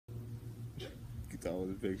told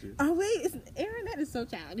the picture. Oh wait, Aaron, that is so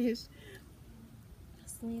childish.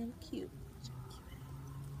 Slim cute.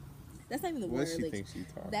 That's not even the What word. she Like, thinks she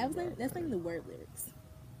talking that's about? not. That's not even the word lyrics.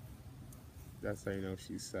 That's how you know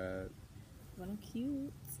she's sad. But I'm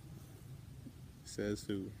cute. Says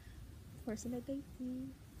who? Person that dates me.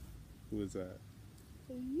 Who is that?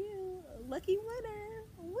 You, lucky winner,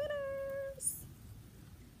 winners.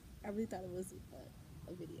 I really thought it was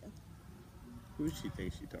a video. Who she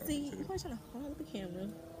thinks she talking See, to? you're trying to hold the camera.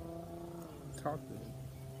 Talk to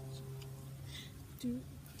me.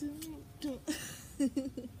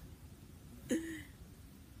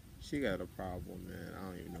 She got a problem, man. I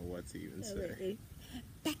don't even know what to even say.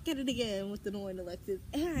 Back at it again with the annoying Alexis.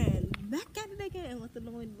 Aaron, back at it again with the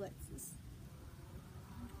annoying Alexis.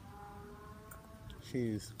 She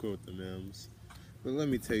needs to quote the memes. But let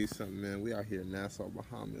me tell you something, man. We out here in Nassau,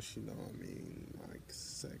 Bahamas, you know what I mean? Like,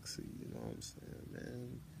 sexy, you know what I'm saying,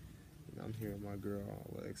 man? And I'm here with my girl,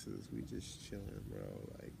 Alexis. We just chilling, bro.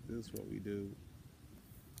 Like, this is what we do.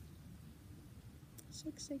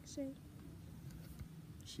 Shake, shake, shake.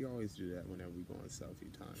 She always do that whenever we go on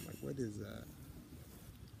selfie time. Like, what is that?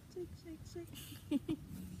 Shake, shake, shake.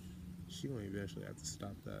 She gonna eventually have to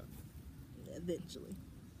stop that. Eventually.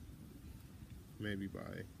 Maybe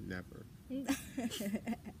by never.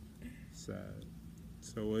 Sad.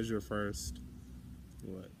 So what's your first,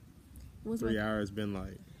 3 hours been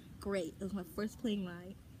like? Great. It was my first plane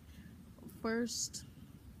ride. First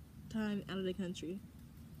time out of the country.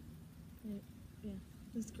 Yeah,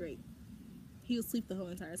 it was great. He was asleep the whole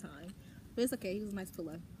entire time. But it's okay. He was a nice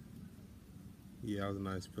pillow. Yeah, I was a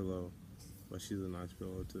nice pillow. But she's a nice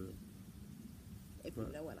pillow too. If you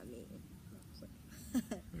know what I mean.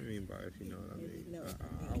 I mean by if you know what I mean. You know what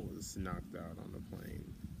I was knocked out on the plane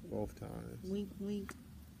both times. Wink, wink.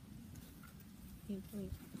 Wink,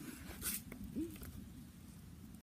 wink.